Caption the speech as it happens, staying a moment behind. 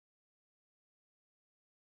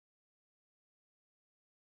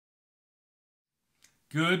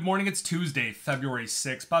Good morning. It's Tuesday, February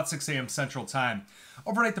 6th, about 6 a.m. Central Time.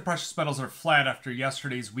 Overnight, the precious metals are flat after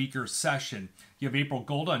yesterday's weaker session. You have April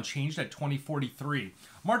gold unchanged at 20.43.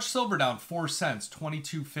 March silver down 4 cents,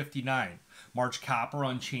 22.59. March copper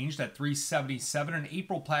unchanged at 3.77, and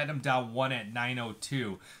April platinum down 1 at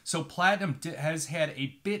 9.02. So platinum has had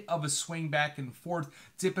a bit of a swing back and forth,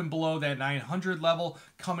 dipping below that 900 level,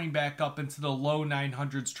 coming back up into the low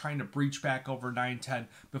 900s, trying to breach back over 910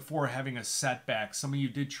 before having a setback. Some of you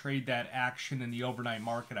did trade that action in the overnight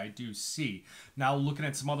market, I do see. Now looking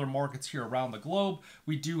at some other markets here around the globe,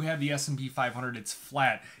 we do have the S&P 500. It's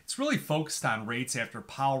flat. It's really focused on rates after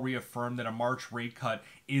Powell reaffirmed that a March rate cut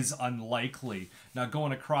is unlikely. Now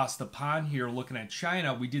going across the pond here, looking at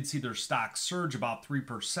China, we did see their stock surge about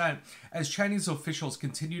 3% as Chinese officials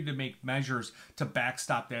continue to make measures to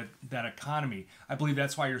backstop that economy. I believe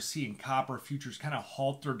that's why you're seeing copper futures kind of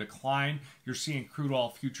halt their decline. You're seeing crude oil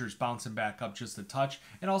futures bouncing back up just a touch,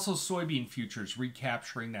 and also soybean futures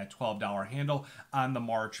recapturing that $12 handle on the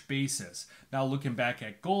March basis. Now looking back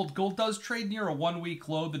at gold, gold does trade near a 1-week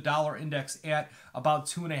low, the dollar index at about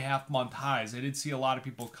 2.5-month highs. I did see a lot of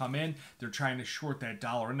people come in. They're trying to short that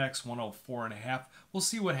dollar index 104.5. We'll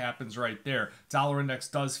see what happens right there. Dollar index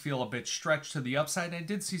does feel a bit stretched to the upside. I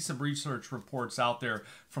did see some research reports out there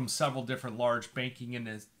from several different large banking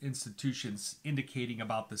institutions indicating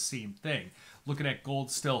about the same thing. Looking at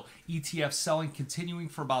gold still, ETF selling continuing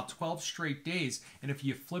for about 12 straight days. And if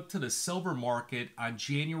you flip to the silver market on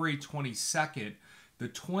January 22nd, the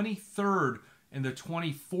 23rd and the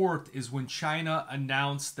 24th is when China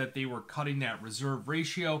announced that they were cutting that reserve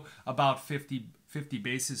ratio about 50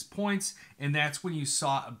 basis points, and that's when you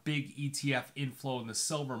saw a big ETF inflow in the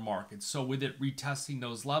silver market. So with it retesting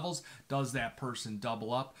those levels, does that person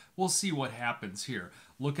double up? We'll see what happens here.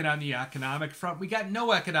 Looking on the economic front, we got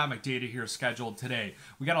no economic data here scheduled today.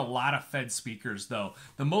 We got a lot of Fed speakers, though.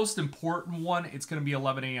 The most important one, it's going to be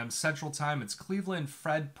 11 a.m. Central Time. It's Cleveland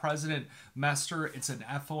Fed President Mester. It's an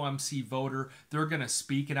FOMC voter. They're going to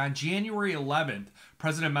speak. And on January 11th,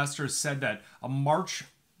 President Mester said that March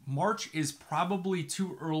is probably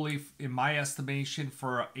too early, in my estimation,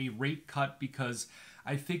 for a rate cut because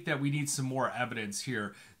I think that we need some more evidence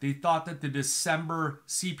here. They thought that the December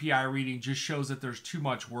CPI reading just shows that there's too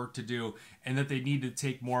much work to do and that they need to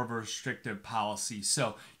take more of a restrictive policy.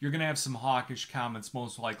 So you're going to have some hawkish comments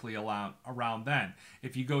most likely around then.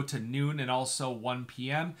 If you go to noon and also 1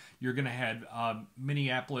 p.m., you're going to have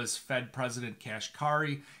Minneapolis Fed President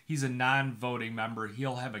Kashkari. He's a non-voting member.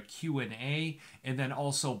 He'll have a Q&A. And then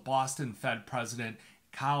also Boston Fed President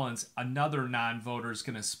Collins, another non-voter, is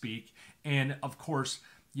going to speak. And of course,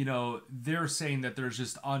 you know, they're saying that there's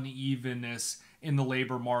just unevenness in the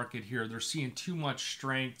labor market here. They're seeing too much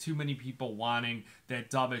strength, too many people wanting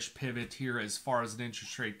that dovish pivot here as far as an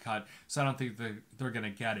interest rate cut. So I don't think they're going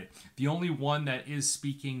to get it. The only one that is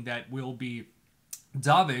speaking that will be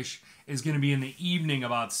dovish is going to be in the evening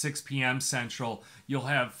about 6 p.m. Central. You'll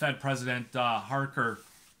have Fed President Harker,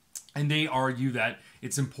 and they argue that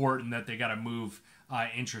it's important that they got to move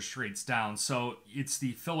interest rates down. So it's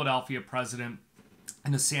the Philadelphia president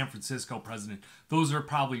and the San Francisco president. Those are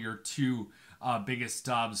probably your two biggest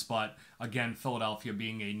stubs, but again, Philadelphia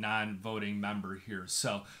being a non-voting member here.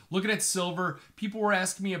 So looking at silver, people were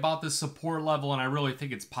asking me about the support level, and I really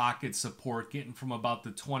think it's pocket support, getting from about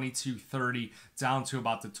the $22.30 down to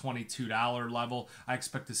about the $22 level. I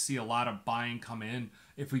expect to see a lot of buying come in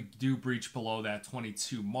if we do breach below that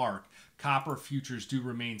 22 mark. Copper futures do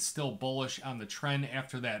remain still bullish on the trend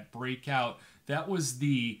after that breakout. That was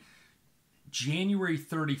the January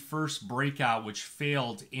 31st breakout, which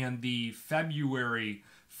failed, and the February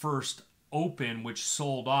 1st open, which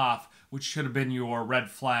sold off, which should have been your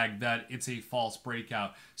red flag that it's a false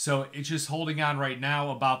breakout. So it's just holding on right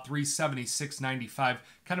now about 376.95,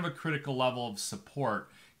 kind of a critical level of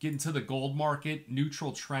support. Getting to the gold market,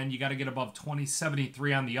 neutral trend. You got to get above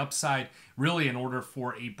 2073 on the upside, really, in order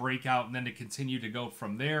for a breakout and then to continue to go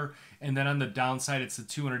from there. And then on the downside, it's the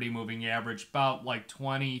 200-day moving average, about like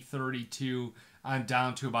 2032 on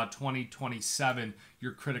down to about 2027,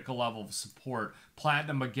 your critical level of support.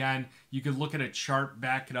 Platinum, again, you could look at a chart,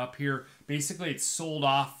 back it up here. Basically, it's sold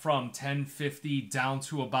off from 1050 down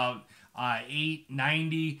to about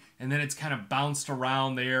 890, and then it's kind of bounced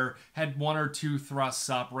around there, had one or two thrusts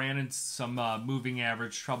up, ran into some moving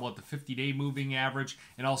average trouble at the 50-day moving average,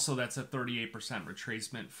 and also that's a 38%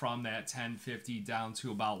 retracement from that 1050 down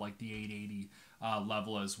to about like the 880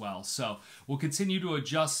 level as well. So we'll continue to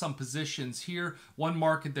adjust some positions here. One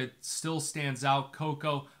market that still stands out,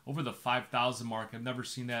 cocoa, over the 5,000 mark. I've never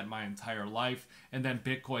seen that in my entire life. And then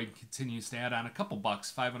Bitcoin continues to add on a couple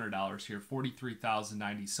bucks, $500 here,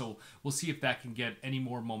 43,090. So we'll see if that can get any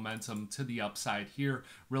more momentum to the upside here.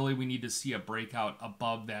 Really, we need to see a breakout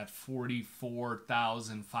above that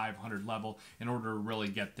 44,500 level in order to really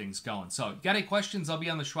get things going. So, got any questions? I'll be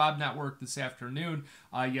on the Schwab Network this afternoon.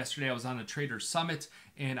 Yesterday, I was on a Trader Summit,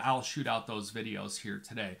 and I'll shoot out those videos here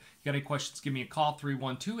today. Got any questions? Give me a call,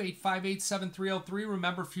 312-858-7303.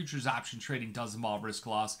 Remember, futures option trading does involve risk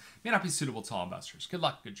loss. May not be suitable to all investors. Good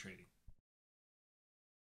luck, good trading.